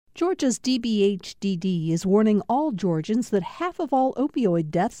Georgia's DBHDD is warning all Georgians that half of all opioid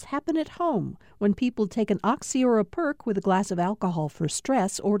deaths happen at home when people take an Oxy or a Perk with a glass of alcohol for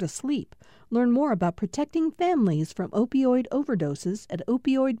stress or to sleep. Learn more about protecting families from opioid overdoses at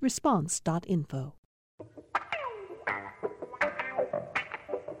opioidresponse.info.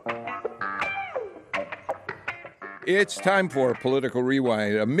 It's time for Political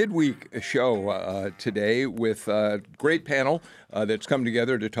Rewind, a midweek show today with a great panel that's come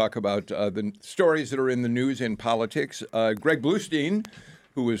together to talk about the stories that are in the news in politics. Greg Bluestein,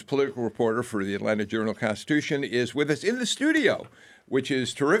 who is political reporter for the Atlanta Journal-Constitution, is with us in the studio, which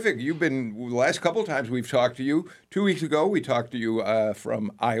is terrific. You've been, the last couple of times we've talked to you. 2 weeks ago, we talked to you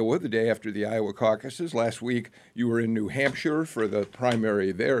from Iowa, the day after the Iowa caucuses. Last week, you were in New Hampshire for the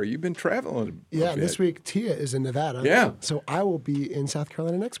primary there. You've been traveling a bit. This week, Tia is in Nevada. Yeah. So I will be in South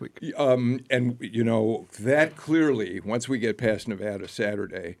Carolina next week. And, you know, that clearly, once we get past Nevada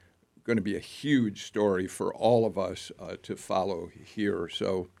Saturday, going to be a huge story for all of us to follow here.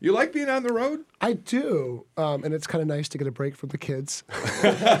 So you like being on the road? I do. And it's kind of nice to get a break from the kids.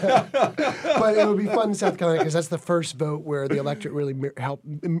 But it would be fun in South Carolina because that's the first vote where the electorate really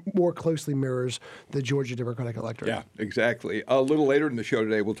more closely mirrors the Georgia Democratic electorate. Yeah, exactly. A little later in the show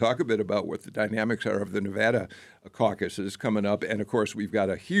today, we'll talk a bit about what the dynamics are of the Nevada caucuses coming up. And, of course, we've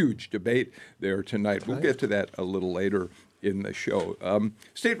got a huge debate there tonight. We'll get to that a little later in the show.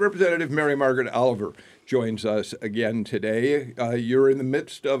 State Representative Mary Margaret Oliver joins us again today. You're in the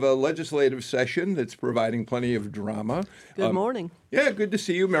midst of a legislative session that's providing plenty of drama. Good morning. Yeah, good to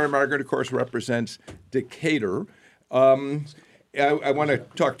see you. Mary Margaret, of course, represents Decatur. I want to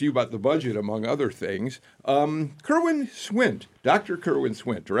talk to you about the budget, among other things. Kerwin Swint, Dr. Kerwin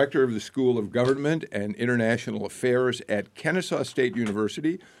Swint, director of the School of Government and International Affairs at Kennesaw State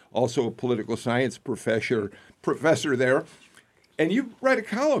University, also a political science professor there. And you write a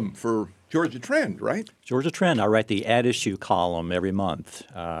column for Georgia Trend, right? Georgia Trend. I write the ad issue column every month.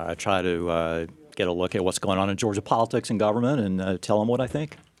 I try to get a look at what's going on in Georgia politics and government and tell them what I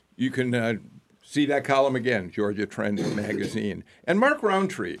think. You can see that column again, Georgia Trend magazine. And Mark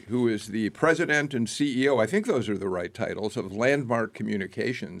Roundtree, who is the president and CEO, I think those are the right titles, of Landmark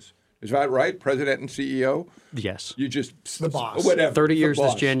Communications. Is that right? President and CEO? Yes. You just the boss. Whatever. 30 years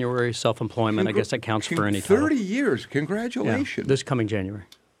this January, self-employment. I guess that counts for any title. 30 years. Congratulations. Yeah, this coming January.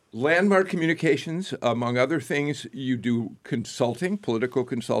 Landmark Communications, among other things, you do consulting, political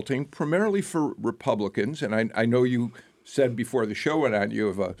consulting, primarily for Republicans. And I know you said before the show went on,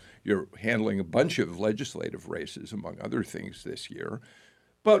 you're handling a bunch of legislative races, among other things, this year.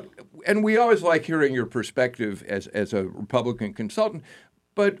 And we always like hearing your perspective as a Republican consultant.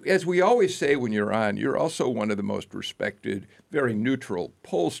 But as we always say when you're on, you're also one of the most respected, very neutral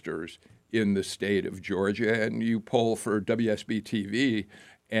pollsters in the state of Georgia. And you poll for WSB-TV.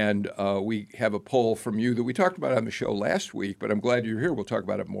 And we have a poll from you that we talked about on the show last week, but I'm glad you're here. We'll talk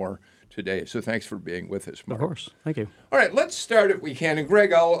about it more today. So thanks for being with us, Mark. Of course. Thank you. All right, let's start if we can. And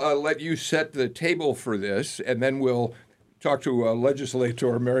Greg, I'll let you set the table for this, and then we'll talk to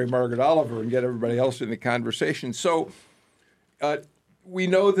legislator Mary Margaret Oliver and get everybody else in the conversation. So we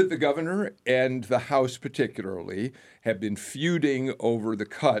know that the governor and the House particularly have been feuding over the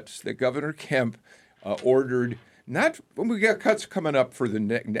cuts that Governor Kemp ordered. Not when we got cuts coming up for the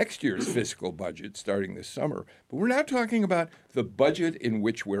next year's fiscal budget starting this summer, but we're not talking about the budget in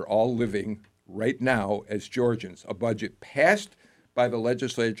which we're all living right now as Georgians, a budget passed by the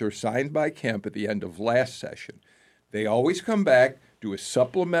legislature, signed by Kemp at the end of last session. They always come back, do a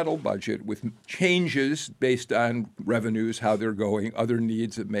supplemental budget with changes based on revenues, how they're going, other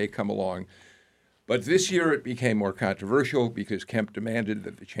needs that may come along. But this year it became more controversial because Kemp demanded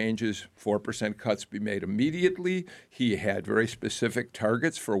that the changes, 4% cuts, be made immediately. He had very specific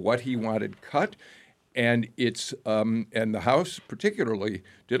targets for what he wanted cut, and and the House particularly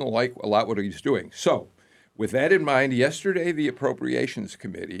didn't like a lot what he's doing. So, with that in mind, yesterday the Appropriations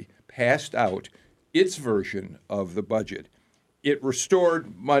Committee passed out its version of the budget. It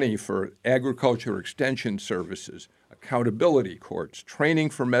restored money for agriculture extension services, accountability courts,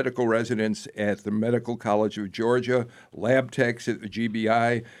 training for medical residents at the Medical College of Georgia, lab techs at the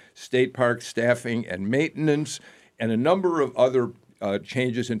GBI, state park staffing and maintenance, and a number of other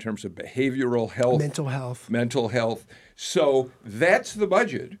changes in terms of behavioral health. Mental health. So that's the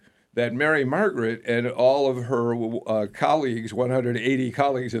budget that Mary Margaret and all of her colleagues, 180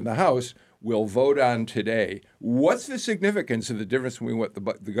 colleagues in the House, will vote on today. What's the significance of the difference between what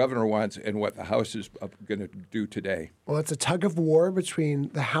the governor wants and what the House is going to do today? Well, it's a tug of war between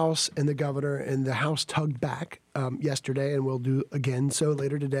the House and the governor, and the House tugged back yesterday, and will do again so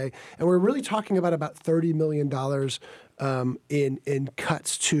later today. And we're really talking about $30 million in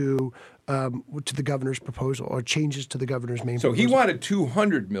cuts to the governor's proposal, or changes to the governor's main proposal. So he wanted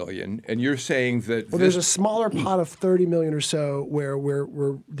 $200 million, and you're saying that there's a smaller pot of $30 million or so where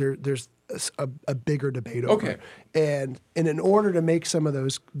there's a bigger debate over. Okay. And in order to make some of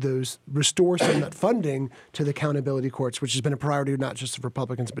those restore some of that funding to the accountability courts, which has been a priority not just of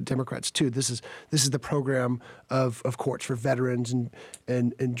Republicans but Democrats too. This is the program of courts for veterans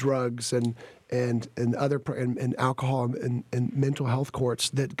and drugs and other and alcohol and mental health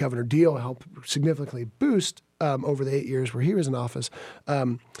courts that Governor Deal helped significantly boost over the 8 years where he was in office.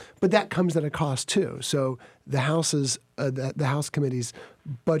 But that comes at a cost too. So the House's the House Committee's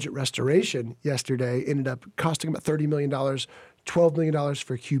budget restoration yesterday ended up costing about $30 million, $12 million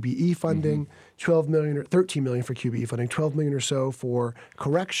for QBE funding, $12 million or $13 million for QBE funding, $12 million or so for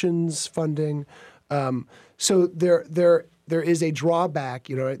corrections funding. So there is a drawback.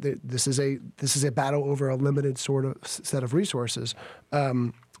 You know, this is a battle over a limited sort of set of resources.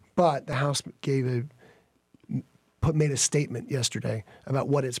 But the House made a statement yesterday about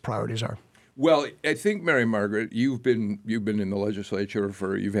what its priorities are. Well, I think, Mary Margaret, you've been in the legislature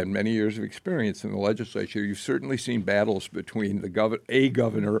you've had many years of experience in the legislature. You've certainly seen battles between a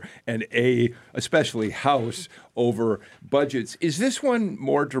governor and especially House over budgets. Is this one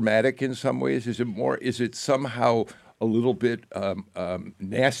more dramatic in some ways? Is it somehow a little bit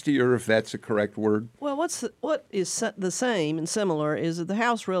nastier, if that's the correct word? Well, what is the same and similar is that the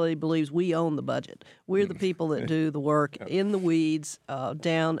House really believes we own the budget. We're the people that do the work in the weeds,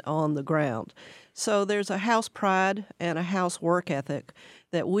 down on the ground. So there's a House pride and a House work ethic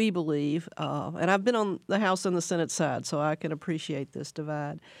that we believe, and I've been on the House and the Senate side, so I can appreciate this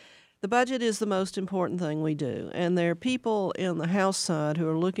divide. The budget is the most important thing we do, and there are people in the House side who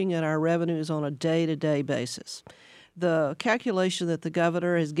are looking at our revenues on a day-to-day basis. The calculation that the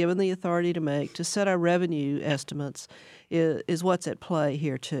governor has given the authority to make to set our revenue estimates is what's at play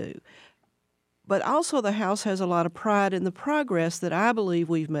here, too. But also the House has a lot of pride in the progress that I believe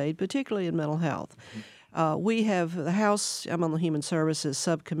we've made, particularly in mental health. We have the House, I'm on the Human Services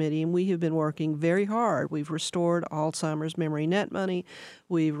Subcommittee, and we have been working very hard. We've restored Alzheimer's Memory Net money.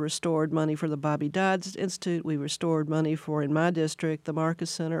 We've restored money for the Bobby Dodd Institute. We've restored money for, in my district, the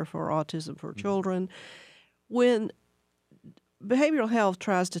Marcus Center for Autism for Children. When behavioral health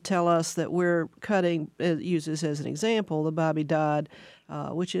tries to tell us that we're cutting, uses as an example, the Bobby Dodd,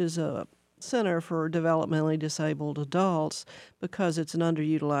 which is a center for developmentally disabled adults, because it's an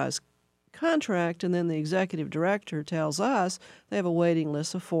underutilized contract, and then the executive director tells us they have a waiting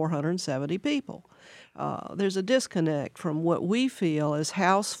list of 470 people. There's a disconnect from what we feel as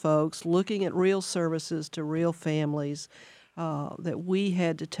House folks looking at real services to real families, that we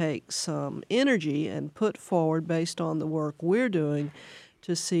had to take some energy and put forward based on the work we're doing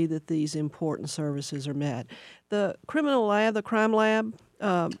to see that these important services are met. The criminal lab, the crime lab.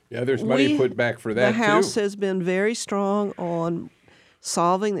 There's money put back for that, too. The House has been very strong on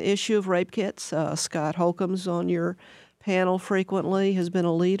solving the issue of rape kits. Scott Holcomb's on your panel frequently, has been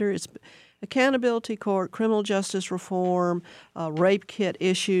a leader. It's accountability court, criminal justice reform, rape kit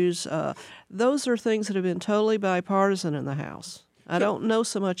issues. Those are things that have been totally bipartisan in the House. I don't know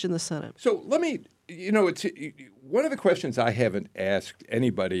so much in the Senate. So let me, it's one of the questions I haven't asked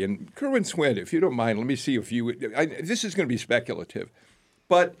anybody, and Kerwin Swint, if you don't mind, let me see if this is going to be speculative,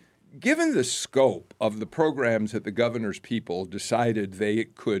 but given the scope of the programs that the governor's people decided they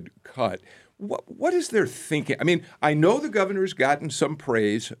could cut, what is their thinking? I mean, I know the governor's gotten some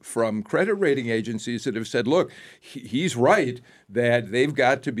praise from credit rating agencies that have said, look, he's right that they've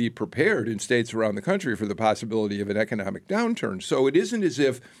got to be prepared in states around the country for the possibility of an economic downturn. So it isn't as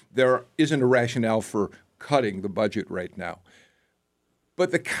if there isn't a rationale for cutting the budget right now.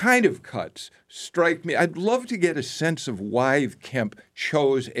 But the kind of cuts strike me. I'd love to get a sense of why Kemp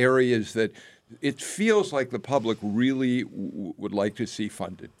chose areas that it feels like the public really would like to see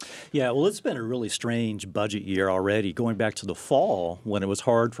funded. Yeah, well, it's been a really strange budget year already, going back to the fall when it was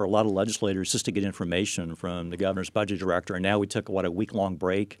hard for a lot of legislators just to get information from the governor's budget director. And now we took, a week-long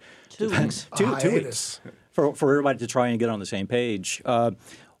break? 2 weeks. Two weeks for everybody to try and get on the same page.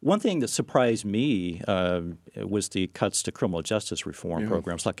 One thing that surprised me was the cuts to criminal justice reform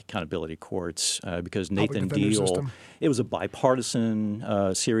programs like accountability courts, because Nathan Deal, it was a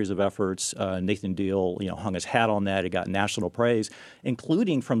bipartisan series of efforts. Nathan Deal, hung his hat on that. It got national praise,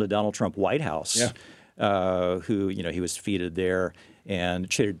 including from the Donald Trump White House, who, he was feted there and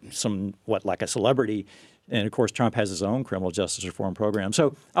treated somewhat like a celebrity And, of course, Trump has his own criminal justice reform program.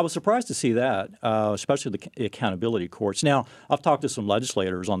 So I was surprised to see that, especially the accountability courts. Now, I've talked to some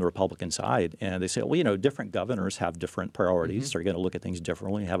legislators on the Republican side, and they say, well, you know, different governors have different priorities. They're going to look at things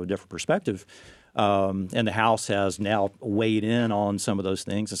differently and have a different perspective. And the House has now weighed in on some of those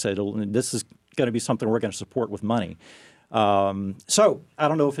things and said, this is going to be something we're going to support with money. So I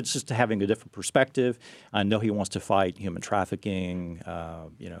don't know if it's just having a different perspective. I know he wants to fight human trafficking,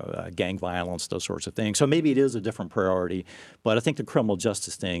 gang violence, those sorts of things. So maybe it is a different priority. But I think the criminal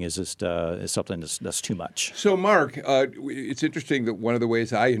justice thing is just is something that's too much. So, Mark, it's interesting that one of the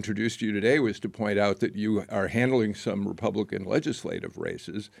ways I introduced you today was to point out that you are handling some Republican legislative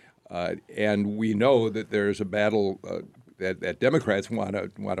races. And we know that there's a battle that Democrats want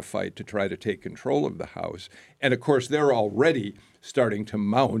to fight to try to take control of the House. And, of course, they're already starting to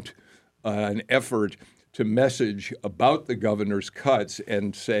mount an effort to message about the governor's cuts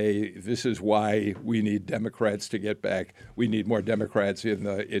and say this is why we need Democrats to get back. We need more Democrats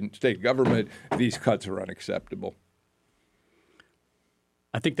in state government. These cuts are unacceptable.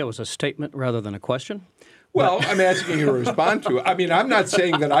 I think that was a statement rather than a question. Well, I'm asking you to respond to it. I mean, I'm not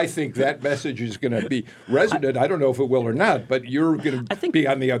saying that I think that message is going to be resonant. I don't know if it will or not, but you're going to be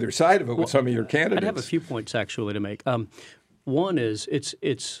on the other side of it with some of your candidates. I'd have a few points actually to make. One is it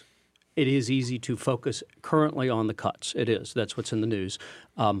is easy to focus currently on the cuts. It is. That's what's in the news.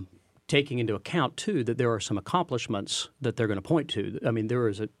 Taking into account, too, that there are some accomplishments that they're going to point to. I mean, there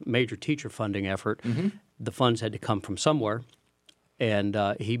is a major teacher funding effort. The funds had to come from somewhere. And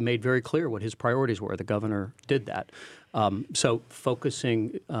he made very clear what his priorities were. The governor did that. So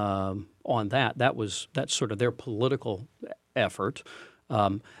focusing on that's sort of their political effort.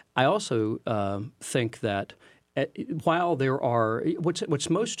 I also think that while there are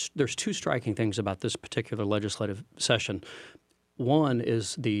there's two striking things about this particular legislative session. One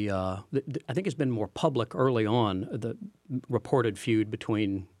is I think it's been more public early on, the reported feud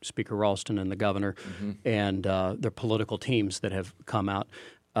between Speaker Ralston and the governor and their political teams that have come out.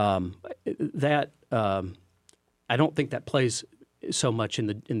 I don't think that plays so much in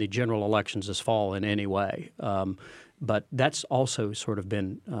the general elections this fall in any way. But that's also sort of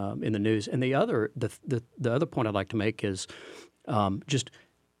been in the news. And the other point I'd like to make is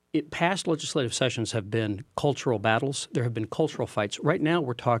past legislative sessions have been cultural battles. There have been cultural fights. Right now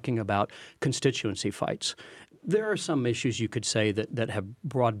we're talking about constituency fights. There are some issues you could say that have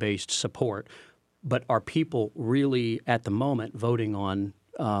broad-based support, but are people really at the moment voting on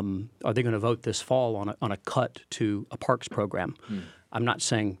are they going to vote this fall on a cut to a parks program? I'm not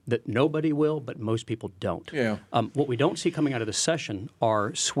saying that nobody will, but most people don't. Yeah. What we don't see coming out of this session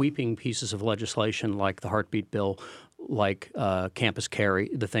are sweeping pieces of legislation like the heartbeat bill, like campus carry,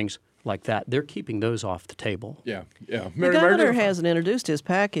 the things like that. They're keeping those off the table. Yeah. The governor hasn't introduced his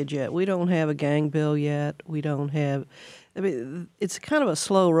package yet. We don't have a gang bill yet. We don't have. I mean, it's kind of a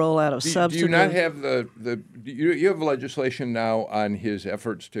slow rollout of substantive. Do you not have you have legislation now on his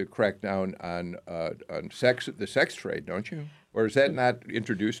efforts to crack down on the sex trade, don't you? Or is that not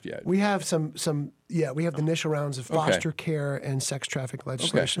introduced yet? We have we have the initial rounds of foster care and sex trafficking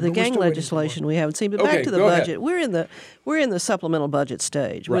legislation. The gang legislation we haven't seen. But back to the budget. Ahead. We're in the supplemental budget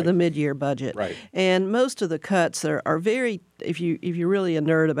stage. Right. We're the mid-year budget. Right. And most of the cuts are very, if you're really a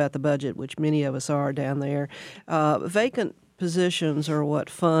nerd about the budget, which many of us are down there, vacant positions are what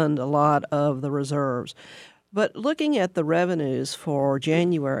fund a lot of the reserves. But looking at the revenues for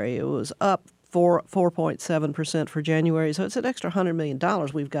January, it was up 4.7% for January. So it's an extra $100 million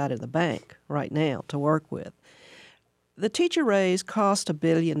we've got in the bank right now to work with. The teacher raise cost $1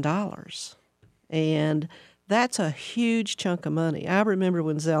 billion, and that's a huge chunk of money. I remember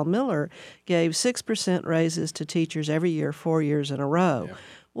when Zell Miller gave 6% raises to teachers every year, 4 years in a row. Yeah.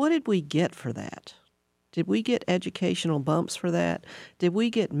 What did we get for that? Did we get educational bumps for that? Did we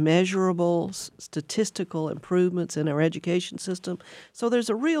get measurable statistical improvements in our education system? So there's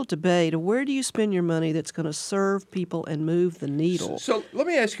a real debate of where do you spend your money that's going to serve people and move the needle? So let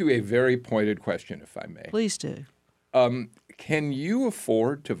me ask you a very pointed question, if I may. Please do. Can you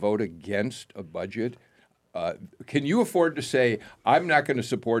afford to vote against a budget? Can you afford to say, I'm not going to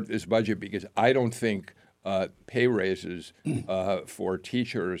support this budget because I don't think pay raises for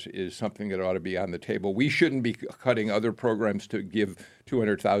teachers is something that ought to be on the table? We shouldn't be cutting other programs to give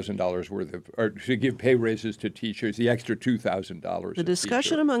 $200,000 worth of, or to give pay raises to teachers, the extra $2,000. The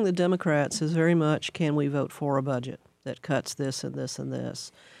discussion among the Democrats is very much, can we vote for a budget that cuts this and this and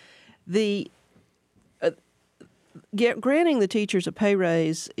this? Granting the teachers a pay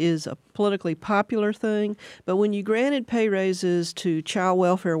raise is a politically popular thing, but when you granted pay raises to child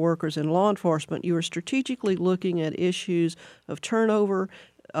welfare workers and law enforcement, you were strategically looking at issues of turnover,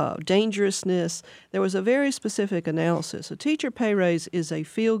 dangerousness. There was a very specific analysis. A teacher pay raise is a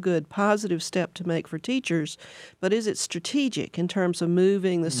feel-good, positive step to make for teachers, but is it strategic in terms of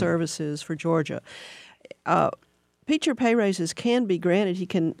moving the services for Georgia? Teacher pay raises can be granted. He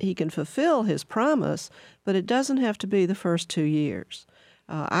can fulfill his promise, but it doesn't have to be the first 2 years.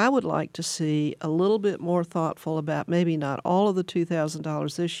 I would like to see a little bit more thoughtful about maybe not all of the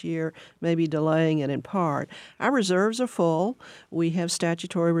 $2,000 this year, maybe delaying it in part. Our reserves are full. We have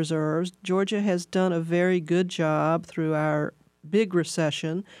statutory reserves. Georgia has done a very good job through our big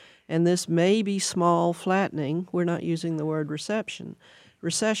recession, and this may be small flattening. We're not using the word recession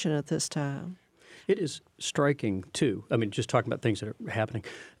at this time. It is striking, too. I mean, just talking about things that are happening,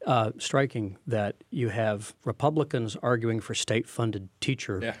 striking that you have Republicans arguing for state-funded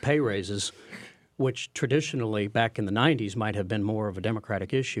teacher pay raises, which traditionally, back in the 90s, might have been more of a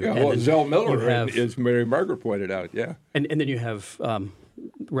Democratic issue. Yeah, well, Zell Miller, as Mary Margaret pointed out, And then you have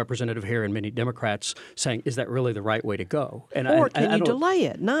Representative Hare and many Democrats saying, is that really the right way to go? Or can you delay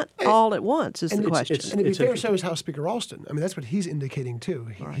it? Not all at once is the question. And to be fair, so is House Speaker Ralston. I mean, that's what he's indicating, too.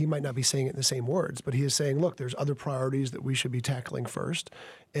 He might not be saying it in the same words, but he is saying, look, there's other priorities that we should be tackling first.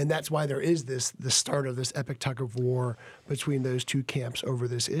 And that's why there is the start of this epic tug of war between those two camps over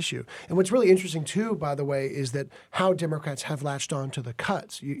this issue. And what's really interesting, too, by the way, is that how Democrats have latched on to the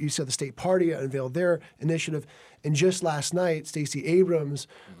cuts. You saw the state party unveiled their initiative. And just last night, Stacey Abrams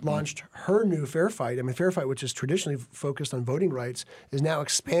launched her new Fair Fight. I mean, Fair Fight, which is traditionally focused on voting rights, is now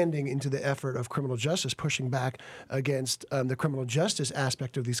expanding into the effort of criminal justice, pushing back against the criminal justice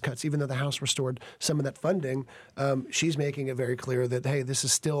aspect of these cuts. Even though the House restored some of that funding, she's making it very clear that, hey, this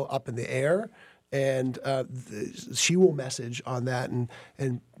is still up in the air. And she will message on that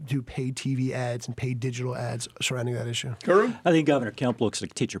and do paid TV ads and paid digital ads surrounding that issue. Curran? I think Governor Kemp looks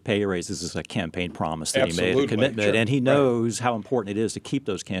at teacher pay raises as a campaign promise that Absolutely. he made, a commitment, Sure. and he knows how important it is to keep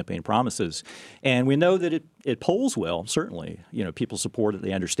those campaign promises. And we know that it polls well, certainly. You know, people support it,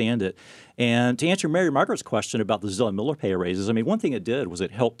 they understand it. And to answer Mary Margaret's question about the Zell Miller pay raises, I mean, one thing it did was it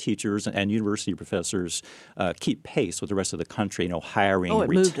helped teachers and university professors keep pace with the rest of the country, you know, hiring, it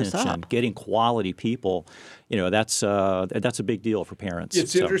moved us retention, up. getting quality people. You know, that's a big deal for parents.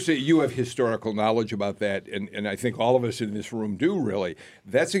 It's interesting. You have historical knowledge about that, and I think all of us in this room do, really.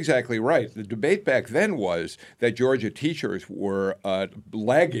 That's exactly right. The debate back then was that Georgia teachers were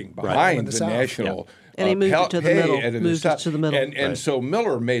lagging behind the national And he moved it to the pay middle. and Moved it to the middle. And so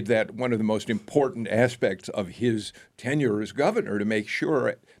Miller made that one of the most important aspects of his tenure as governor, to make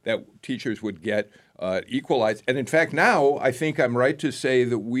sure that teachers would get equalized. And in fact, now I think I'm right to say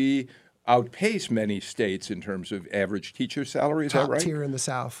that we outpace many states in terms of average teacher salary. Is that right? Top tier in the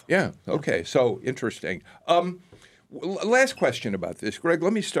South. Yeah. Okay. So interesting. Last question about this, Greg.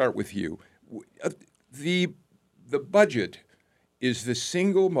 Let me start with you. The budget is the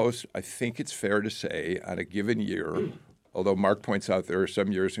single most, I think it's fair to say, on a given year. Although Mark points out there are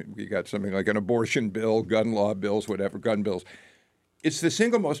some years we got something like an abortion bill, gun law bills, whatever, gun bills. It's the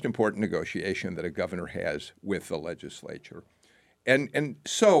single most important negotiation that a governor has with the legislature, and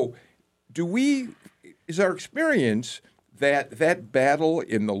so. Is our experience that battle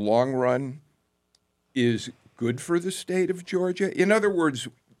in the long run is good for the state of Georgia? In other words,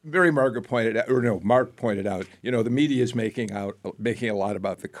 Mark pointed out, you know, the media is making a lot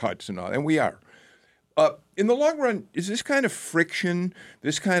about the cuts and all, and we are. In the long run, is this kind of friction,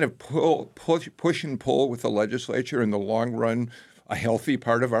 this kind of push and pull with the legislature in the long run a healthy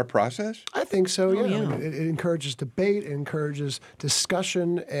part of our process? I think so, yeah. yeah. I mean, it encourages debate, it encourages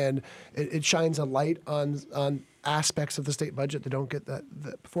discussion, and it shines a light on aspects of the state budget that don't get that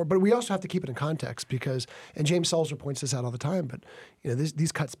before. But we also have to keep it in context because, and James Sulzer points this out all the time, but you know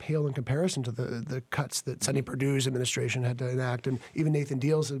these cuts pale in comparison to the cuts that Sonny Perdue's administration had to enact, and even Nathan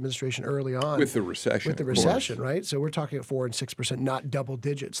Deal's administration early on. With the recession. Right? So we're talking at 4% and 6%, not double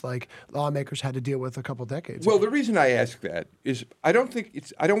digits like lawmakers had to deal with a couple decades Well, ago. the reason I ask that is I want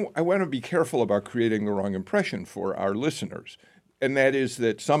to be careful about creating the wrong impression for our listeners. And that is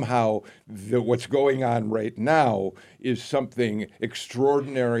that somehow what's going on right now is something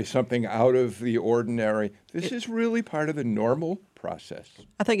extraordinary, something out of the ordinary. This is really part of the normal process.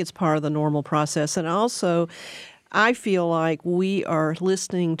 I think it's part of the normal process. And also, I feel like we are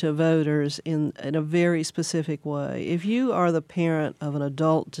listening to voters in a very specific way. If you are the parent of an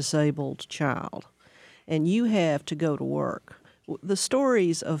adult disabled child and you have to go to work, the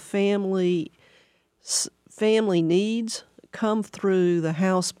stories of family needs come through the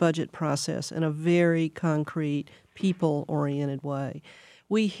House budget process in a very concrete, people-oriented way.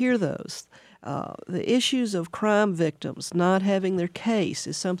 We hear those. The issues of crime victims not having their case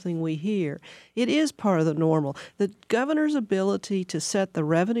is something we hear. It is part of the normal. The governor's ability to set the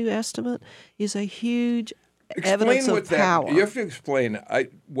revenue estimate is a huge evidence of power. You have to explain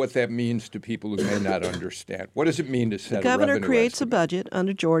what that means to people who may not understand. What does it mean to set a revenue estimate? The governor creates a budget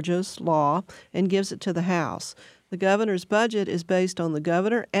under Georgia's law and gives it to the House. The governor's budget is based on the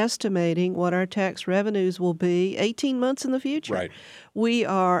governor estimating what our tax revenues will be 18 months in the future. Right.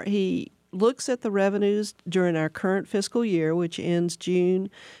 He looks at the revenues during our current fiscal year, which ends June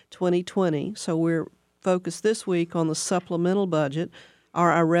 2020. So we're focused this week on the supplemental budget.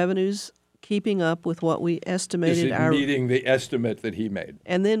 Are our revenues keeping up with what we estimated? Is it meeting the estimate that he made?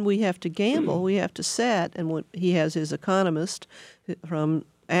 And then we have to gamble. We have to set, and he has his economist from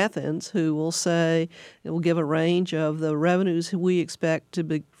Athens who will say, it will give a range of the revenues we expect to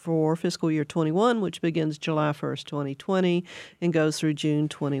be for fiscal year 21, which begins July 1st, 2020, and goes through June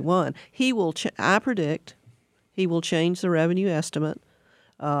 21. I predict he will change the revenue estimate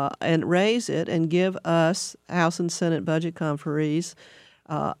and raise it and give us, House and Senate budget conferees,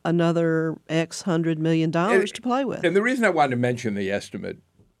 another X $100 million to play with. And the reason I wanted to mention the estimate,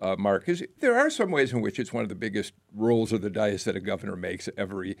 Mark, is there are some ways in which it's one of the biggest rolls of the dice that a governor makes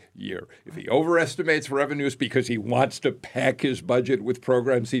every year. If he overestimates revenues because he wants to pack his budget with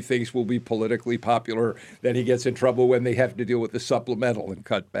programs he thinks will be politically popular, then he gets in trouble when they have to deal with the supplemental and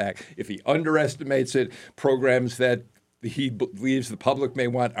cut back. If he underestimates it, programs that he believes the public may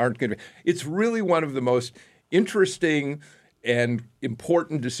want aren't going to. It's really one of the most interesting and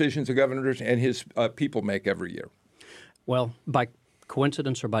important decisions the governor and his people make every year. Well, by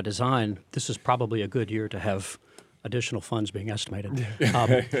coincidence or by design, this is probably a good year to have additional funds being estimated.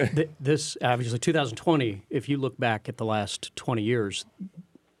 This, obviously, 2020, if you look back at the last 20 years,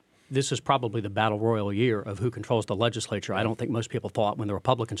 this is probably the battle royal year of who controls the legislature. I don't think most people thought when the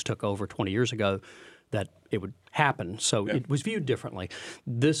Republicans took over 20 years ago that it would happen. So it was viewed differently.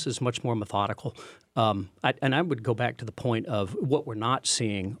 This is much more methodical. And I would go back to the point of what we're not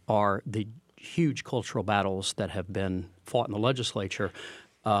seeing are the huge cultural battles that have been fought in the legislature.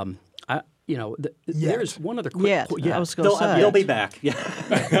 There's one other quick. I was going to say they'll be back.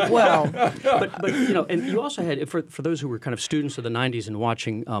 Yeah. Well, but and you also had for those who were kind of students of the '90s and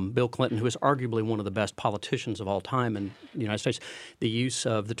watching Bill Clinton, who is arguably one of the best politicians of all time in the United States, the use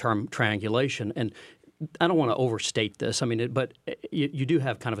of the term triangulation. And I don't want to overstate this. I mean, but you do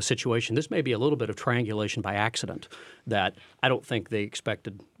have kind of a situation. This may be a little bit of triangulation by accident that I don't think they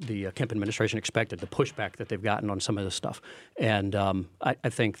expected, the Kemp administration expected the pushback that they've gotten on some of this stuff. And I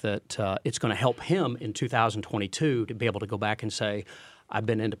think that it's going to help him in 2022 to be able to go back and say, I've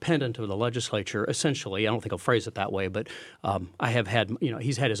been independent of the legislature, essentially. I don't think I'll phrase it that way, but I have had,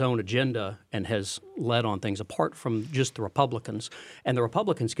 he's had his own agenda and has led on things apart from just the Republicans. And the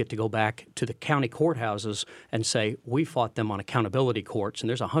Republicans get to go back to the county courthouses and say, we fought them on accountability courts. And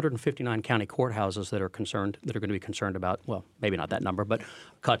there's 159 county courthouses that are going to be concerned about, well, maybe not that number, but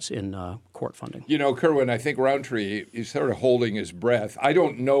cuts in court funding. Kerwin, I think Roundtree is sort of holding his breath. I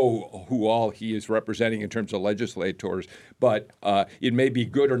don't know who all he is representing in terms of legislators, but it may be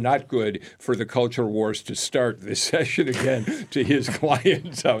good or not good for the culture wars to start this session again to his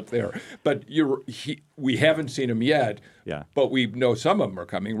clients out there. But we haven't seen him yet. Yeah. But we know some of them are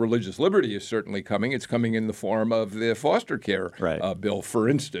coming. Religious liberty is certainly coming. It's coming in the form of the foster care bill, for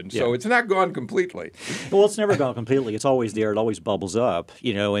instance. Yeah. So it's not gone completely. Well, it's never gone completely. It's always there. It always bubbles up,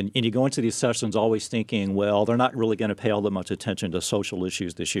 and you go into these sessions always thinking, well, they're not really going to pay all that much attention to social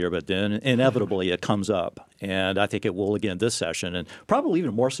issues this year, but then inevitably it comes up. And I think it will again this session and probably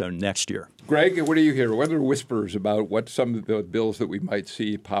even more so next year. Greg, what do you hear? What are whispers about what some of the bills that we might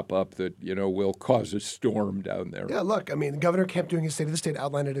see pop up that, will cause a storm down there? Yeah, look, Governor Kemp doing his State of the State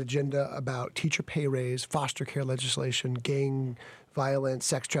outlined an agenda about teacher pay raise, foster care legislation, gang violence,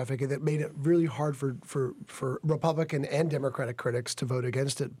 sex trafficking that made it really hard for Republican and Democratic critics to vote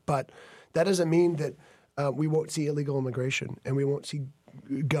against it. But that doesn't mean that we won't see illegal immigration and we won't see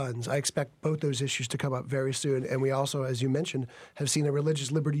guns. I expect both those issues to come up very soon. And we also, as you mentioned, have seen a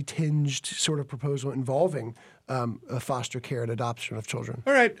religious liberty-tinged sort of proposal involving foster care and adoption of children.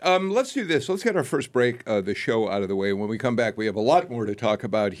 All right, let's do this. Let's get our first break of the show out of the way. When we come back, we have a lot more to talk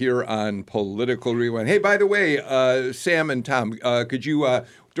about here on Political Rewind. Hey, by the way, Sam and Tom, could you,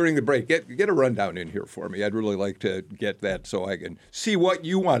 during the break, get a rundown in here for me? I'd really like to get that so I can see what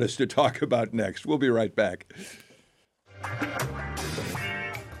you want us to talk about next. We'll be right back.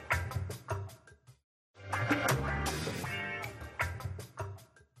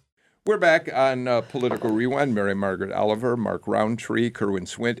 We're back on Political Rewind. Mary Margaret Oliver, Mark Roundtree, Kerwin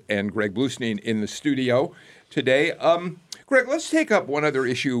Swint, and Greg Bluestein in the studio today. Greg, let's take up one other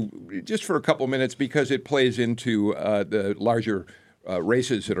issue just for a couple minutes because it plays into the larger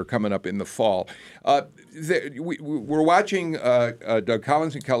races that are coming up in the fall. We're watching Doug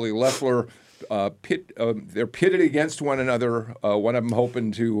Collins and Kelly Loeffler. They're pitted against one another. One of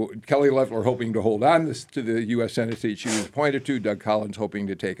them Kelly Loeffler hoping to hold on to the U.S. Senate seat she was appointed to. Doug Collins hoping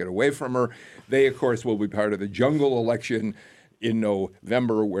to take it away from her. They, of course, will be part of the jungle election in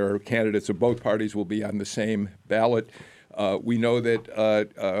November, where candidates of both parties will be on the same ballot. We know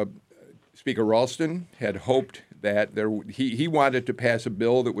that Speaker Ralston had hoped that he wanted to pass a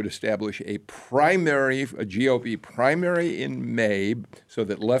bill that would establish a GOP primary in May so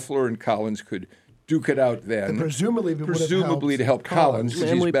that Loeffler and Collins could duke it out then. And presumably to help Collins, because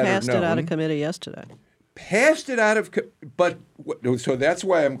And he's we better passed known. it out of committee yesterday. So that's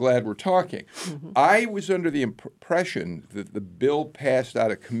why I'm glad we're talking. I was under the impression that the bill passed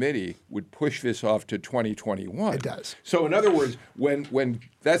out of committee would push this off to 2021. It does. So in other words, when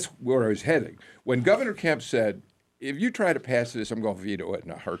that's where I was heading. When Governor Kemp said, if you try to pass this, I'm going to veto it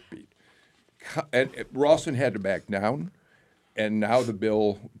in a heartbeat. And Ralston had to back down. And now the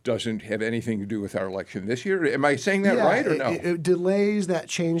bill doesn't have anything to do with our election this year. Am I saying that right or no? It delays that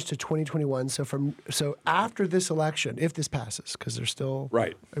change to 2021. So after this election, if this passes, because there's still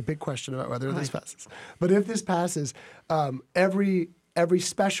a big question about whether this passes. But if this passes, every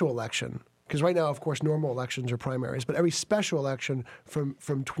special election, because right now, of course, normal elections are primaries, but every special election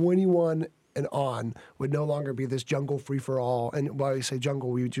from 21 and on would no longer be this jungle free-for-all. And while we say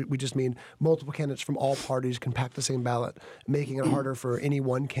jungle, we just mean multiple candidates from all parties can pack the same ballot, making it harder for any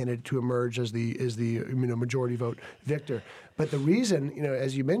one candidate to emerge as the majority vote victor. But the reason,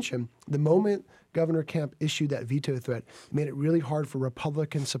 as you mentioned, the moment Governor Kemp issued that veto threat made it really hard for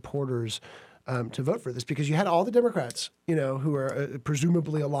Republican supporters to vote for this, because you had all the Democrats, who are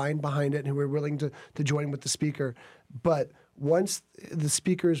presumably aligned behind it and who were willing to join with the speaker. But once the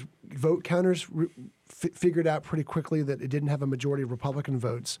speaker's vote counters figured out pretty quickly that it didn't have a majority of Republican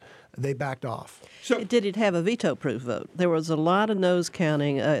votes, they backed off. So did it have a veto-proof vote? There was a lot of no's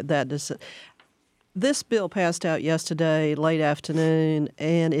counting This bill passed out yesterday, late afternoon,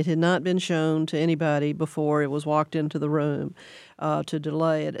 and it had not been shown to anybody before it was walked into the room to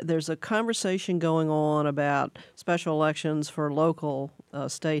delay it. There's a conversation going on about special elections for local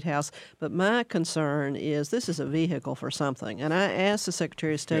state house, but my concern is this is a vehicle for something. And I asked the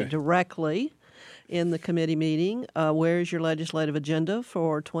Secretary of State directly in the committee meeting, where's your legislative agenda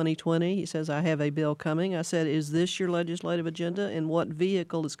for 2020? He says, I have a bill coming. I said, is this your legislative agenda, and what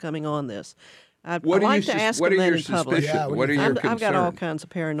vehicle is coming on this? I'd like to ask them that in public. What are your concerns? I've got all kinds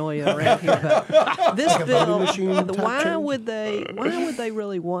of paranoia around here about this bill. Why would they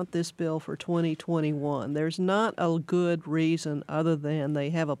really want this bill for 2021? There's not a good reason other than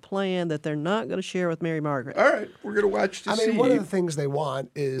they have a plan that they're not going to share with Mary Margaret. All right, we're going to watch to see. One of the things they want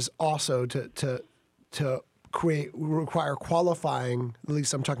is also to require qualifying. At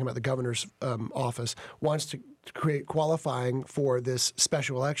least I'm talking about the governor's office wants to create qualifying for this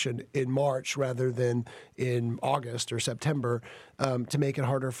special election in March rather than in August or September to make it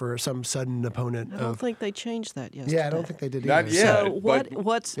harder for some sudden opponent. I don't think they changed that yesterday. Yeah, I don't think they did Not either.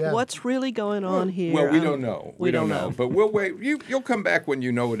 yet. So what's really going on here? Well, we don't know. We don't know. But we'll wait. You'll come back when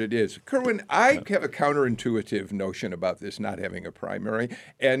you know what it is. Kerwin, I have a counterintuitive notion about this not having a primary,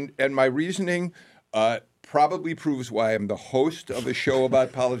 and my reasoning probably proves why I'm the host of a show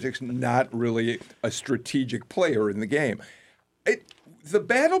about politics, not really a strategic player in the game. The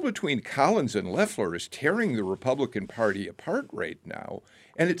battle between Collins and Loeffler is tearing the Republican Party apart right now,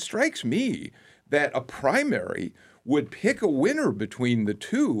 and it strikes me that a primary would pick a winner between the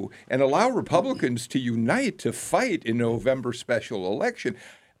two and allow Republicans to unite to fight in November special election.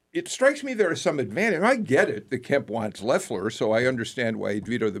 It strikes me there is some advantage. I get it that Kemp wants Loeffler, so I understand why he'd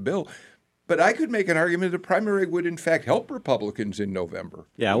veto the bill. But I could make an argument the primary would, in fact, help Republicans in November.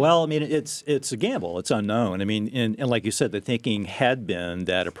 Yeah, well, I mean, it's a gamble. It's unknown. I mean, and like you said, the thinking had been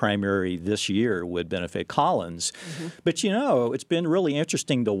that a primary this year would benefit Collins. Mm-hmm. But, it's been really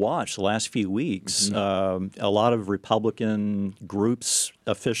interesting to watch the last few weeks. Mm-hmm. A lot of Republican groups,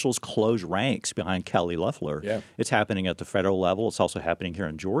 officials close ranks behind Kelly Loeffler. Yeah. It's happening at the federal level. It's also happening here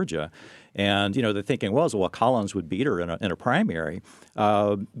in Georgia. And, the thinking was, well, Collins would beat her in a primary.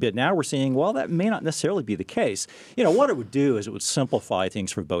 But now we're seeing, well, that may not necessarily be the case. What it would do is it would simplify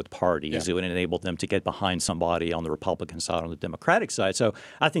things for both parties. Yeah. It would enable them to get behind somebody on the Republican side, on the Democratic side. So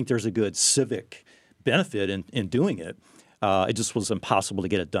I think there's a good civic benefit in doing it. It just was impossible to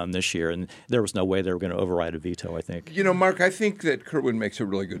get it done this year, and there was no way they were going to override a veto, I think. Mark, I think that Kerwin makes a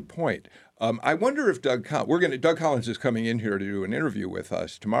really good point. I wonder if Doug Collins is coming in here to do an interview with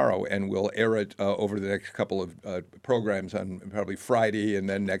us tomorrow, and we'll air it over the next couple of programs on probably Friday, and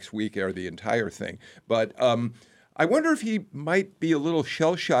then next week air the entire thing. But I wonder if he might be a little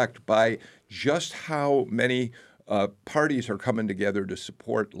shell-shocked by just how many parties are coming together to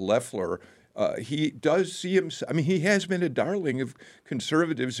support Loeffler. He does see him. I mean, he has been a darling of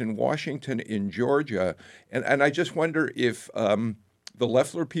conservatives in Washington, in Georgia, and I just wonder if the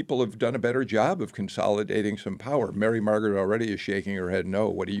Loeffler people have done a better job of consolidating some power. Mary Margaret already is shaking her head no.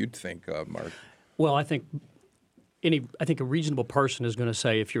 What do you think, Mark? Well, I think a reasonable person is going to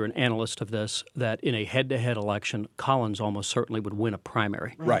say, if you're an analyst of this, that in a head-to-head election, Collins almost certainly would win a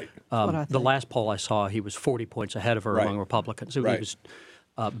primary. Right. The last poll I saw, he was 40 points ahead of her among Republicans. It was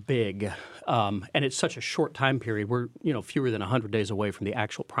big, and it's such a short time period. We're fewer than 100 days away from the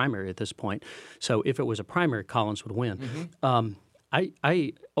actual primary at this point. So if it was a primary, Collins would win. Mm-hmm.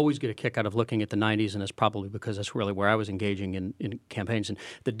 I always get a kick out of looking at the 90s, and it's probably because that's really where I was engaging in campaigns. And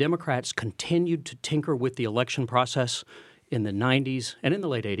the Democrats continued to tinker with the election process in the 90s and in the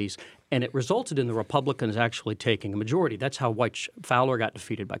late 80s, and it resulted in the Republicans actually taking a majority. That's how Fowler got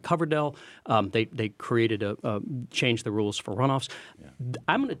defeated by Coverdell. They created changed the rules for runoffs. Yeah.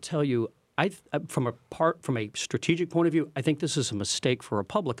 I'm going to tell you, from a strategic point of view, I think this is a mistake for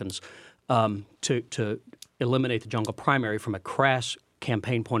Republicans to eliminate the jungle primary from a crass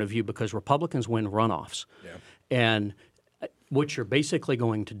campaign point of view, because Republicans win runoffs. Yeah. And what you're basically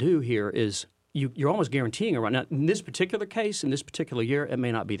going to do here is you're almost guaranteeing a run. Now, in this particular case, in this particular year, it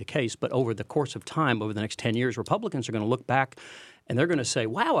may not be the case, but over the course of time, over the next 10 years, Republicans are going to look back and they're going to say,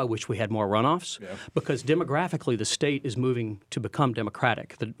 wow, I wish we had more runoffs, because demographically the state is moving to become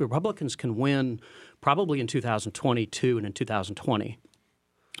Democratic. The Republicans can win probably in 2022 and in 2020.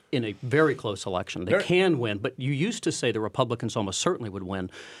 In a very close election. They can win, but you used to say the Republicans almost certainly would win,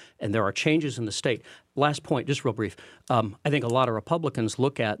 and there are changes in the state. Last point, just real brief. I think a lot of Republicans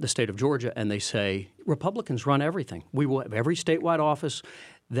look at the state of Georgia and they say, Republicans run everything. We will have every statewide office.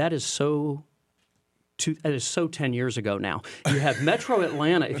 That is so 10 years ago now. You have Metro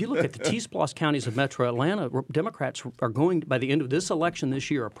Atlanta. If you look at the T-Splosh counties of Metro Atlanta, Democrats are going, by the end of this election this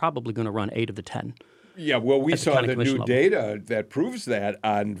year, are probably going to run 8 of the 10. Yeah, well, we saw the new data that proves that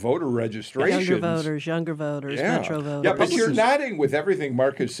on voter registrations. Younger voters, Metro voters. Yeah, but you're nodding with everything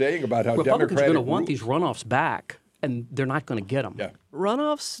Mark is saying about how Republicans Democratic are going to want these runoffs back, and they're not going to get them. Yeah.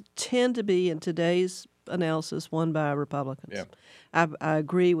 Runoffs tend to be, in today's analysis, won by Republicans. Yeah. I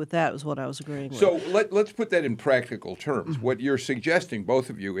agree with that, was what I was agreeing with. So let's put that in practical terms. What you're suggesting, both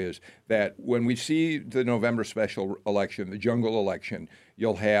of you, is that when we see the November special election, the jungle election,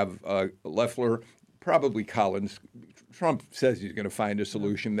 you'll have Loeffler, probably Collins. Trump says he's going to find a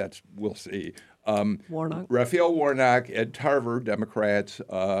solution. We'll see. Warnock. Raphael Warnock, Ed Tarver, Democrats,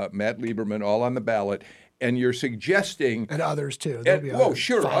 Matt Lieberman, all on the ballot. And you're suggesting... And others, too. There'll be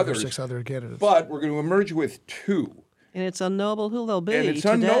five or six other candidates. But we're going to emerge with 2. And it's unknowable who they'll be and it's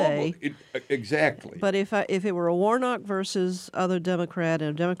today. Exactly. But if it were a Warnock versus other Democrat in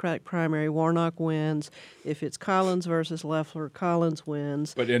a Democratic primary, Warnock wins. If it's Collins versus Loeffler, Collins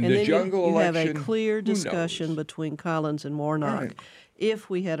wins. But in the jungle election, you have a clear discussion between Collins and Warnock. Right. If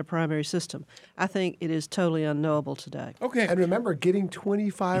we had a primary system, I think it is totally unknowable today. Okay. And remember, getting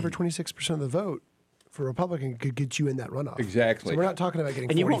 25 or 26% of the vote for a Republican could get you in that runoff. Exactly. So we're not talking about getting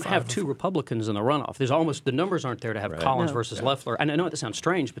 45. And you won't have 2 Republicans in the runoff. The numbers aren't there to have Collins versus Loeffler. And I know that sounds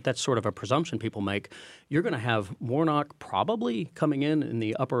strange, but that's sort of a presumption people make. You're going to have Warnock probably coming in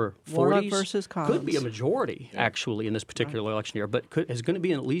the upper 40s. Warnock versus Collins. Could be a majority, actually, in this particular election year, but is going to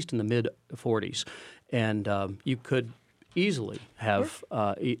be at least in the mid-40s. And you could easily have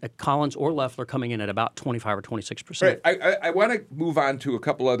Collins or Loeffler coming in at about 25 or 26%. Right. I want to move on to a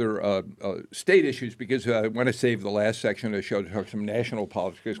couple other state issues, because I want to save the last section of the show to talk some national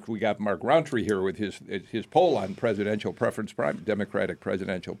politics, because we got Mark Rountree here with his poll on Democratic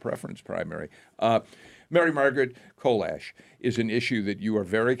presidential preference primary. Mary Margaret, coal ash is an issue that you are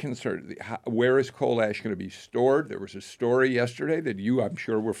very concerned. Where is coal ash going to be stored? There was a story yesterday that you, I'm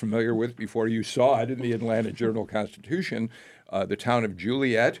sure, were familiar with before you saw it in the Atlanta Journal-Constitution. The town of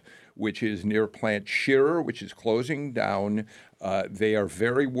Juliet, which is near Plant Shearer, which is closing down. They are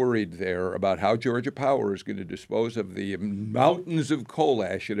very worried there about how Georgia Power is going to dispose of the mountains of coal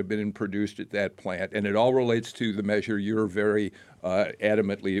ash that have been produced at that plant. And it all relates to the measure you're very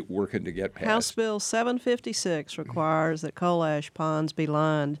adamantly working to get passed. House Bill 756 requires that coal ash ponds be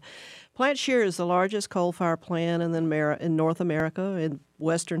lined. Plant Shearer is the largest coal-fired plant in North America, in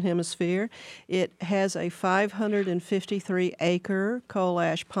Western Hemisphere. It has a 553-acre coal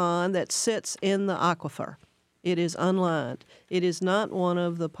ash pond that sits in the aquifer. It is unlined. It is not one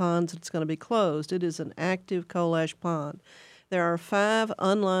of the ponds that's going to be closed. It is an active coal ash pond. There are 5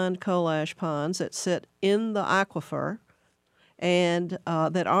 unlined coal ash ponds that sit in the aquifer and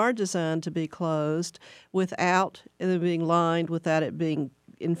that are designed to be closed without it being lined, without it being,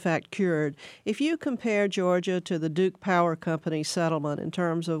 in fact, cured. If you compare Georgia to the Duke Power Company settlement in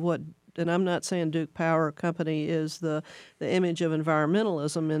terms of what, and I'm not saying Duke Power Company is the image of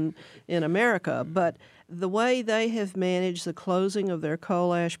environmentalism in America, but the way they have managed the closing of their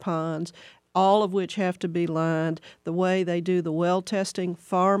coal ash ponds, all of which have to be lined, the way they do the well testing,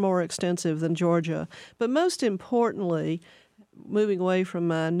 far more extensive than Georgia. But most importantly, moving away from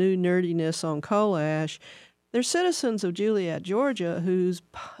my new nerdiness on coal ash, there's citizens of Juliet, Georgia,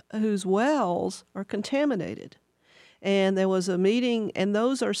 whose wells are contaminated. And there was a meeting, and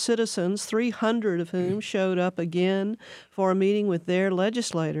those are citizens, 300 of whom showed up again for a meeting with their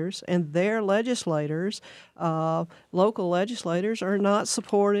legislators, and their legislators, local legislators, are not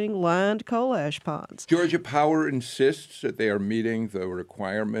supporting lined coal ash ponds. Georgia Power insists that they are meeting the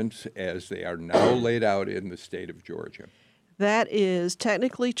requirements as they are now laid out in the state of Georgia. That is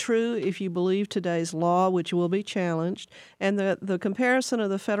technically true if you believe today's law, which will be challenged. And the comparison of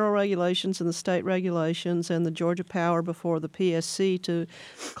the federal regulations and the state regulations and the Georgia Power before the PSC to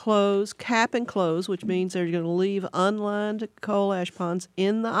cap and close, which means they're going to leave unlined coal ash ponds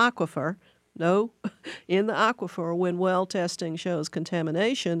in the aquifer. No, in the aquifer when well testing shows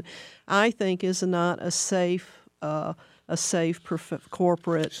contamination, I think is not a safe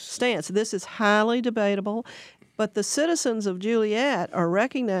corporate stance. This is highly debatable. But the citizens of Juliet are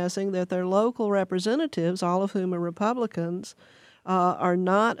recognizing that their local representatives, all of whom are Republicans, are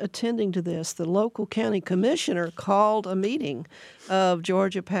not attending to this. The local county commissioner called a meeting of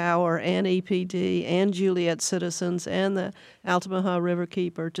Georgia Power and EPD and Juliet citizens and the Altamaha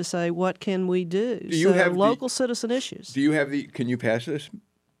Riverkeeper to say, what can we do? Have local citizen issues. Can you pass this,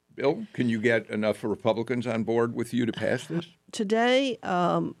 Bill? Can you get enough Republicans on board with you to pass this? Today,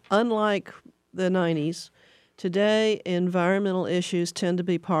 unlike the 90s, today, environmental issues tend to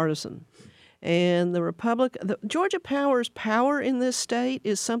be partisan. And the Georgia Power's power in this state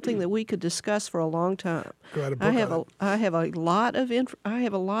is something that we could discuss for a long time. I have a lot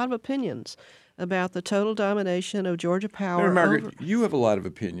of opinions about the total domination of Georgia Power. Mary Margaret, you have a lot of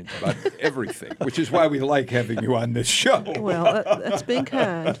opinions about everything, which is why we like having you on this show. Well, that's being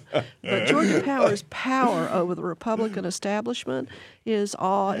kind. But Georgia Power's power over the Republican establishment is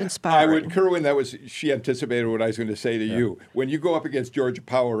awe-inspiring. I would, Kerwin, she anticipated what I was going to say to you. When you go up against Georgia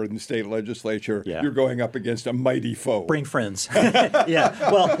Power in the state legislature, you're going up against a mighty foe. Bring friends.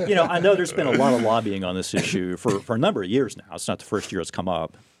 Yeah. Well, I know there's been a lot of lobbying on this issue for a number of years now. It's not the first year it's come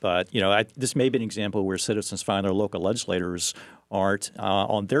up. But, this may be an example where citizens find their local legislators aren't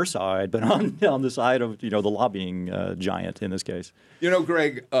on their side, but on the side of, the lobbying giant in this case.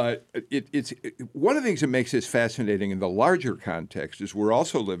 Greg, it's one of the things that makes this fascinating in the larger context is we're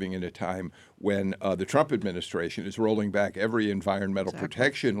also living in a time when the Trump administration is rolling back every environmental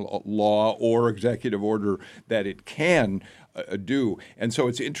protection law or executive order that it can do. And so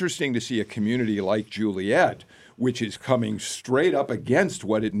it's interesting to see a community like Juliet, which is coming straight up against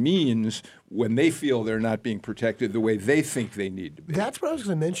what it means when they feel they're not being protected the way they think they need to be. That's what I was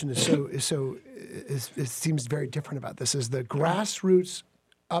going to mention. It seems very different about this. Is the grassroots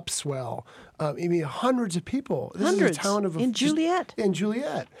upswell? Hundreds of people. This is a town in Juliet. In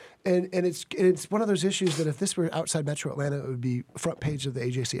Juliet, and it's one of those issues that if this were outside Metro Atlanta, it would be front page of the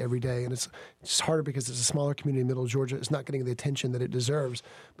AJC every day. And it's just harder because it's a smaller community in middle Georgia. It's not getting the attention that it deserves.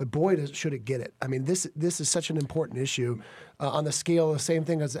 But boy, should it get it. I mean, this is such an important issue on the scale, the same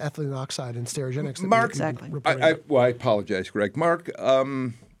thing as ethylene oxide and Sterigenics. Mark, I apologize, Greg. Mark.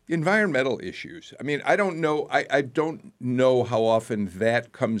 Environmental issues. I mean, I don't know how often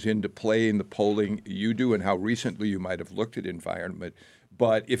that comes into play in the polling you do and how recently you might have looked at environment.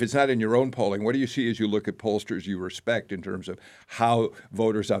 But if it's not in your own polling, what do you see as you look at pollsters you respect in terms of how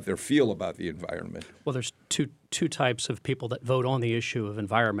voters out there feel about the environment? Well, there's two types of people that vote on the issue of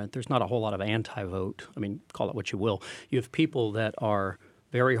environment. There's not a whole lot of anti-vote. I mean, call it what you will. You have people that are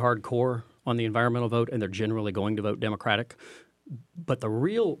very hardcore on the environmental vote, and they're generally going to vote Democratic. But the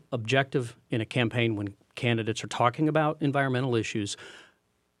real objective in a campaign when candidates are talking about environmental issues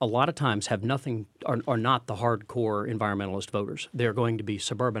a lot of times are not the hardcore environmentalist voters. They're going to be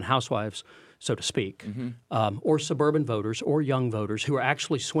suburban housewives, so to speak, or suburban voters or young voters who are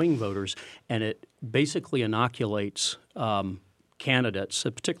actually swing voters, and it basically inoculates candidates,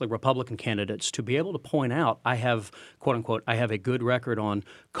 particularly Republican candidates, to be able to point out, I have, quote unquote, I have a good record on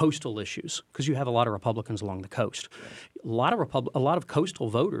coastal issues, because you have a lot of Republicans along the coast. A lot of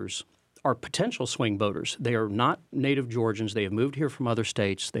coastal voters are potential swing voters. They are not native Georgians. They have moved here from other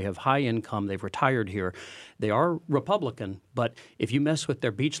states. They have high income. They've retired here. They are Republican, but if you mess with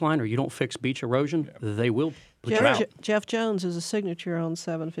their beach line or you don't fix beach erosion, they will put you out. Jeff Jones is a signature on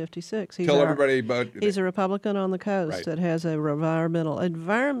 756. Tell everybody about. He's a Republican on the coast Right. that has a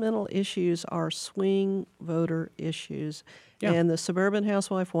environmental issues are swing voter issues. Yeah. And the suburban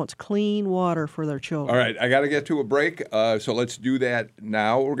housewife wants clean water for their children. All right, I got to get to a break, so let's do that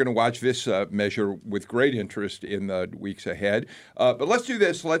now. We're going to watch this measure with great interest in the weeks ahead. But let's do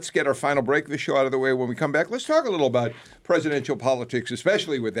this. Let's get our final break of the show out of the way. When we come back, let's talk a little about presidential politics,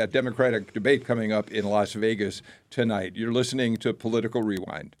 especially with that Democratic debate coming up in Las Vegas tonight. You're listening to Political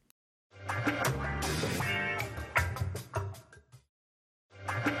Rewind.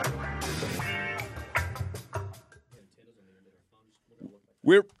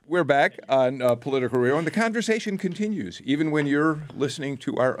 We're back on Political Rewind. The conversation continues, even when you're listening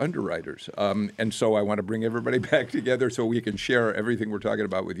to our underwriters. And so I want to bring everybody back together so we can share everything we're talking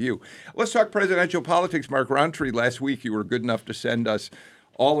about with you. Let's talk presidential politics. Mark Rountree, last week you were good enough to send us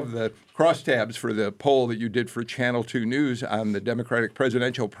all of the crosstabs for the poll that you did for Channel 2 News on the Democratic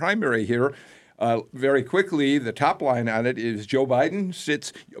presidential primary here. Very quickly, the top line on it is Joe Biden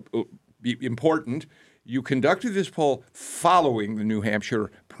sits, important. You conducted this poll following the New Hampshire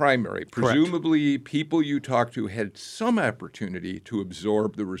primary. Presumably, people you talked to had some opportunity to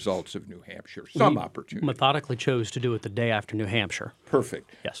absorb the results of New Hampshire. Some opportunity. Methodically chose to do it the day after New Hampshire. Perfect.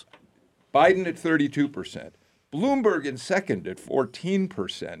 Yes. Biden at 32%. Bloomberg in second at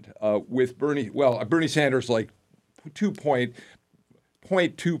 14%, with Bernie Sanders like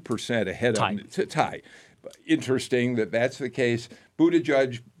 0.2% ahead of him. It's a tie. Interesting that that's the case.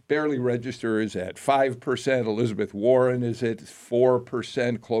 Buttigieg barely registers at 5%. Elizabeth Warren is at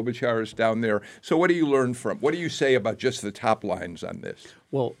 4%. Klobuchar is down there. So what do you learn from? What do you say about just the top lines on this?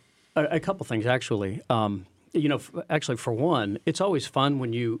 Well, a couple things, actually. Actually, for one, it's always fun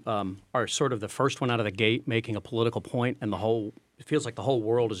when you are sort of the first one out of the gate making a political point and it feels like the whole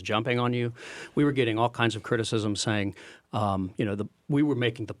world is jumping on you. We were getting all kinds of criticism saying, we were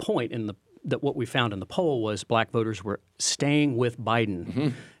making the point that what we found in the poll was black voters were staying with Biden. Mm-hmm.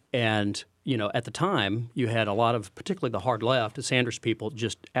 And, at the time, you had a lot of, particularly the hard left, the Sanders people,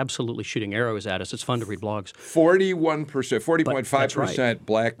 just absolutely shooting arrows at us. It's fun to read blogs. 41%, 40.5%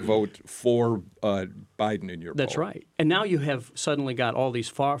 black vote for Biden in your poll. That's right. And now you have suddenly got all these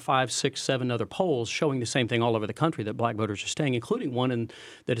 5, 6, 7 other polls showing the same thing all over the country, that black voters are staying, including one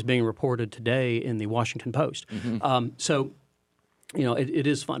that is being reported today in the Washington Post. Mm-hmm. It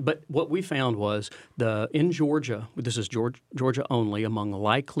is fun. But what we found was in Georgia, this is Georgia only, among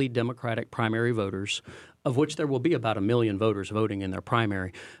likely Democratic primary voters, of which there will be about 1 million voters voting in their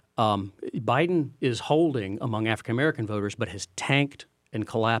primary, Biden is holding among African-American voters but has tanked and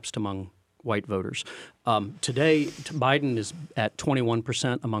collapsed among white voters. Today, Biden is at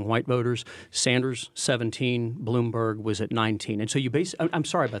 21% among white voters, Sanders 17%, Bloomberg was at 19%. And so I'm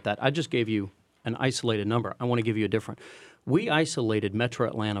sorry about that. I just gave you an isolated number. I want to give you a different. We isolated Metro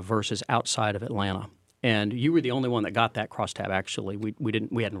Atlanta versus outside of Atlanta, and you were the only one that got that crosstab. Actually, we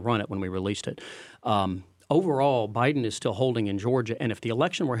hadn't run it when we released it. Overall, Biden is still holding in Georgia, and if the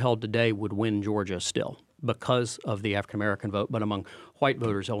election were held today, would win Georgia still because of the African American vote. But among white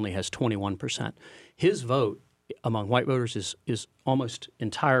voters, only has 21%. His vote among white voters is almost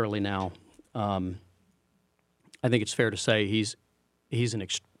entirely now. I think it's fair to say he's in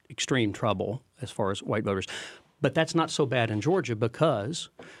extreme trouble as far as white voters. But that's not so bad in Georgia because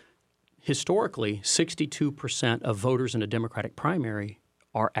historically 62% of voters in a Democratic primary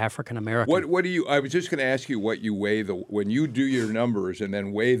are African American. What do you? I was just going to ask you what you weigh when you do your numbers and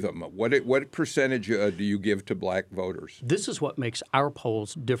then weigh them. What percentage do you give to black voters? This is what makes our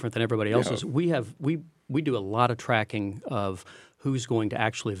polls different than everybody else's. Yeah. We do a lot of tracking of who's going to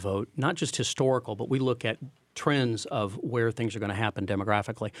actually vote, not just historical, but we look at trends of where things are going to happen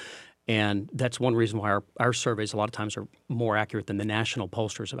demographically. And that's one reason why our surveys a lot of times are more accurate than the national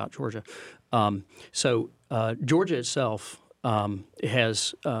pollsters about Georgia. Georgia itself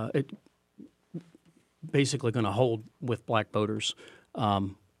has basically going to hold with black voters.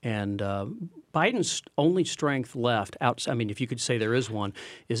 Biden's only strength left, if you could say there is one,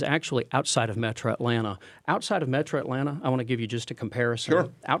 is actually outside of Metro Atlanta. Outside of Metro Atlanta, I want to give you just a comparison. Sure.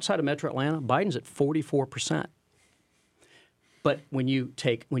 Outside of Metro Atlanta, Biden's at 44%. But when you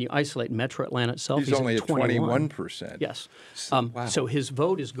isolate Metro Atlanta itself, he's only at at 21%. Yes. Wow. So his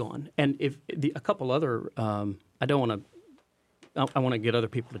vote is gone. And if a couple other, I want to get other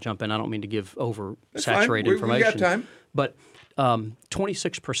people to jump in. I don't mean to give oversaturated information. We got time. But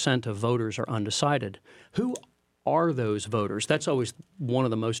 26% of voters are undecided. Who are those voters? That's always one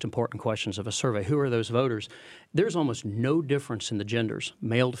of the most important questions of a survey. Who are those voters? There's almost no difference in the genders,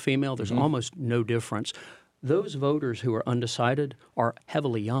 male to female. There's almost no difference. Those voters who are undecided are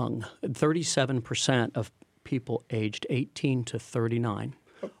heavily young. 37% of people aged 18 to 39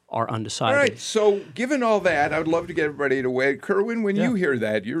 are undecided. All right. So, given all that, I would love to get everybody to weigh. Kerwin, when you hear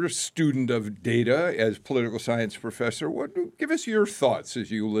that, you're a student of data as political science professor. Give us your thoughts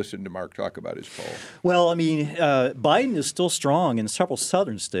as you listen to Mark talk about his poll. Well, I mean, Biden is still strong in several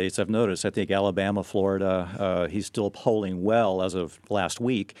southern states. I've noticed. I think Alabama, Florida, he's still polling well as of last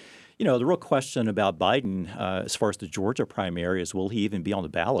week. You know, the real question about Biden, as far as the Georgia primary, is will he even be on the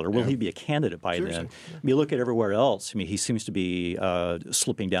ballot, or will he be a candidate by then? I mean, you look at everywhere else. I mean, he seems to be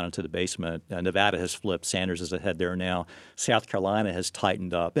slipping down into the basement. Nevada has flipped. Sanders is ahead there now. South Carolina has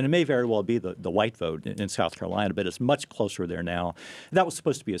tightened up. And it may very well be the white vote in South Carolina, but it's much closer there now. That was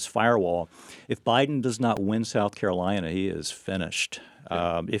supposed to be his firewall. If Biden does not win South Carolina, he is finished.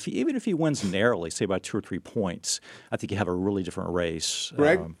 Even if he wins narrowly, say by 2 or 3 points, I think you have a really different race.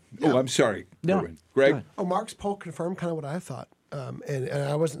 Greg? I'm sorry. No. Greg? Oh, Mark's poll confirmed kind of what I thought. And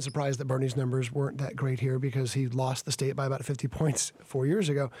I wasn't surprised that Bernie's numbers weren't that great here because he lost the state by about 50 points 4 years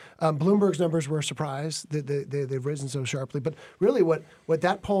ago. Bloomberg's numbers were a surprise. They've risen so sharply. But really what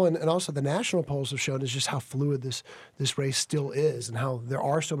that poll and also the national polls have shown is just how fluid this race still is and how there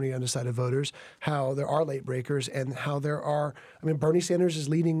are so many undecided voters, how there are late breakers, and how there are – I mean, Bernie Sanders is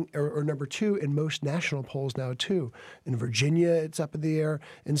leading or number 2 in most national polls now too. In Virginia, it's up in the air.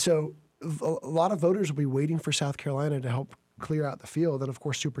 And so a lot of voters will be waiting for South Carolina to help clear out the field, and of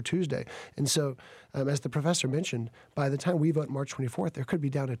course Super Tuesday. And so, as the professor mentioned, by the time we vote March 24th, there could be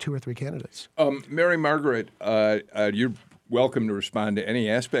down to 2 or 3 candidates. Mary Margaret, you're welcome to respond to any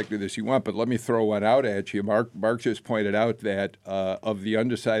aspect of this you want, but let me throw one out at you. Mark just pointed out that of the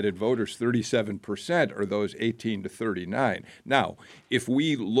undecided voters, 37% are those 18 to 39. Now, if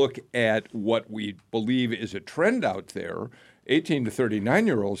we look at what we believe is a trend out there, 18 to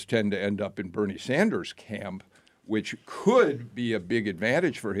 39-year-olds tend to end up in Bernie Sanders' camp, which could be a big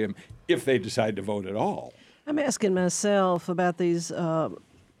advantage for him if they decide to vote at all. I'm asking myself about these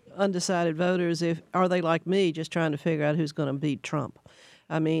undecided voters. Are they like me, just trying to figure out who's going to beat Trump?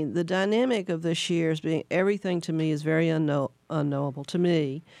 I mean, the dynamic of this year is being everything to me is very unknowable to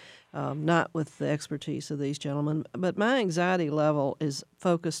me, not with the expertise of these gentlemen. But my anxiety level is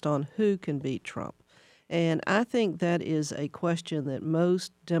focused on who can beat Trump. And I think that is a question that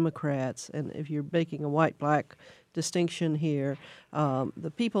most Democrats, and if you're making a white-black distinction here,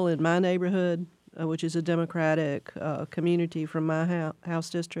 the people in my neighborhood, which is a Democratic community from my house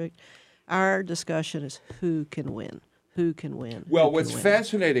district, our discussion is who can win, who can win. Well, what's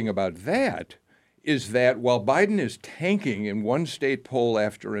fascinating about that is that while Biden is tanking in one state poll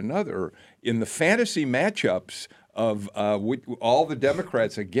after another, in the fantasy matchups of all the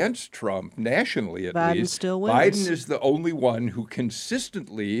Democrats against Trump, nationally at least, still wins. Biden is the only one who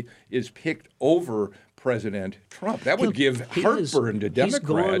consistently is picked over President Trump. That would give heartburn to Democrats. He's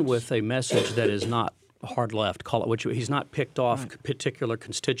gone with a message that is not hard left, call it what you. He's not picked off particular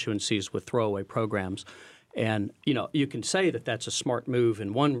constituencies with throwaway programs. And, you know, you can say that that's a smart move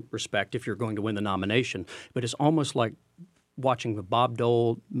in one respect if you're going to win the nomination, but it's almost like watching the Bob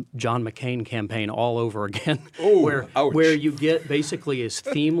Dole, John McCain campaign all over again, where you get basically is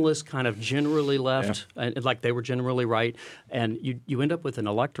themeless, kind of generally left, and like they were generally right, and you end up with an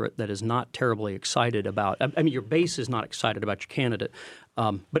electorate that is not terribly excited about. I mean, your base is not excited about your candidate.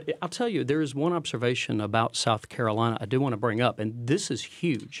 But I'll tell you, there is one observation about South Carolina I do want to bring up, and this is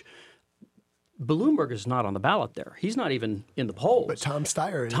huge. Bloomberg is not on the ballot there. He's not even in the polls. But Tom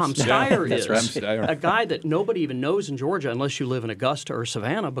Steyer is. Tom Steyer is. Tom Steyer. A guy that nobody even knows in Georgia unless you live in Augusta or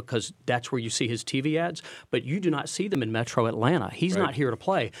Savannah because that's where you see his TV ads. But you do not see them in metro Atlanta. He's not here to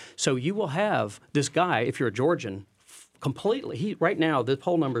play. So you will have this guy, if you're a Georgian, completely. Right now, the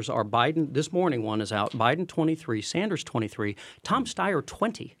poll numbers are Biden. This morning one is out. Biden 23, Sanders 23, Tom Steyer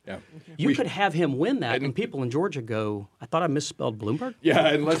 20. Yeah. You could have him win that, and people in Georgia go, I thought I misspelled Bloomberg. Yeah,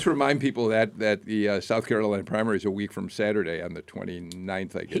 and let's remind people that the South Carolina primary is a week from Saturday on the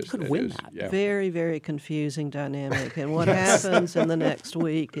 29th, I guess. He could win that. Yeah. Very, very confusing dynamic. And what happens in the next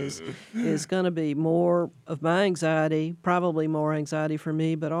week is going to be more of my anxiety, probably more anxiety for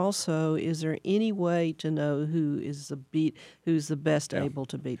me, but also is there any way to know who's the best able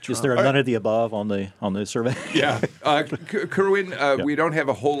to beat Trump? Is there none of the above on the survey? Yeah. Kerwin, we don't have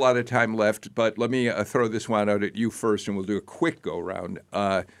a whole lot of time left, but let me throw this one out at you first, and we'll do a quick go-round.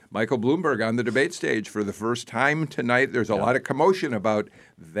 Michael Bloomberg on the debate stage for the first time tonight. There's a lot of commotion about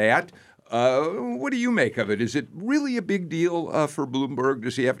that. What do you make of it? Is it really a big deal for Bloomberg?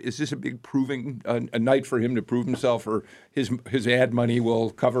 Is this a big proving a night for him to prove himself, or his ad money will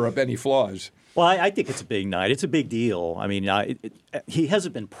cover up any flaws? Well, I think it's a big night. It's a big deal. I mean, he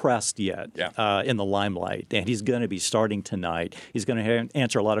hasn't been pressed yet in the limelight, and he's going to be starting tonight. He's going to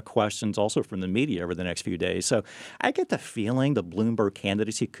answer a lot of questions also from the media over the next few days. So I get the feeling the Bloomberg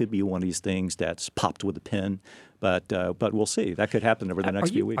candidacy could be one of these things that's popped with a pin, but we'll see. That could happen over the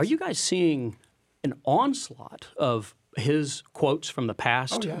next few weeks. Are you guys seeing an onslaught of his quotes from the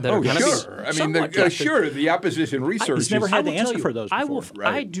past that are going to sure. be I mean, sure, the opposition research He's never had to answer for those before.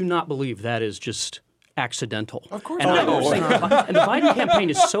 I do not believe that is just accidental. Of course and, not. and the Biden campaign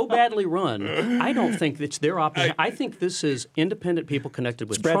is so badly run, I don't think it's their opposition. I think this is independent people connected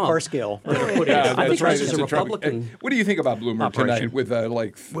with Brad Trump. Parscale. I think this is a Republican. What do you think about Bloomberg tonight with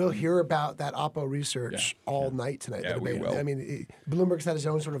We'll hear about that Oppo research all night tonight. Yeah, we will. I mean, Bloomberg's had his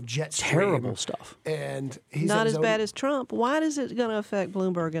own sort of jet stream. Terrible stuff. And he's Not had his as own- bad as Trump. Why is it going to affect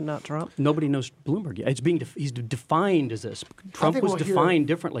Bloomberg and not Trump? Nobody knows Bloomberg yet. It's he's defined as this. Trump think was we'll hear- defined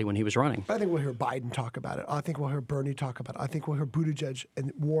differently when he was running. I think we'll hear Biden talk about it. I think we'll hear Bernie talk about it. I think we'll hear Buttigieg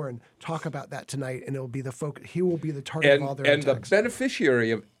and Warren talk about that tonight, and it'll be the focus. He will be the target of all their and the attacks.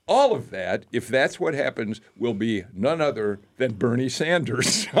 beneficiary of all of that, if that's what happens, will be none other than Bernie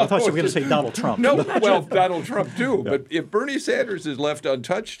Sanders. I thought you were going to say Donald Trump. No, well, Donald Trump too. But if Bernie Sanders is left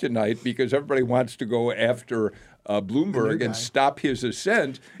untouched tonight because everybody wants to go after Bloomberg and stop his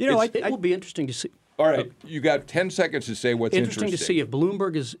ascent, It will be interesting to see. all right, you got 10 seconds to say what's Interesting to see if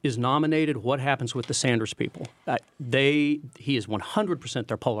Bloomberg is nominated. What happens with the Sanders people? He is 100%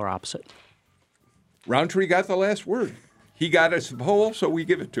 their polar opposite. Roundtree got the last word. He got us the poll, so we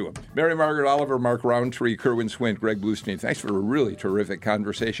give it to him. Mary Margaret Oliver, Mark Roundtree, Kerwin Swint, Greg Bluestein. Thanks for a really terrific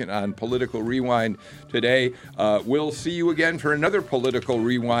conversation on Political Rewind today. We'll see you again for another Political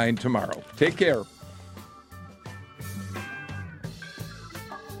Rewind tomorrow. Take care.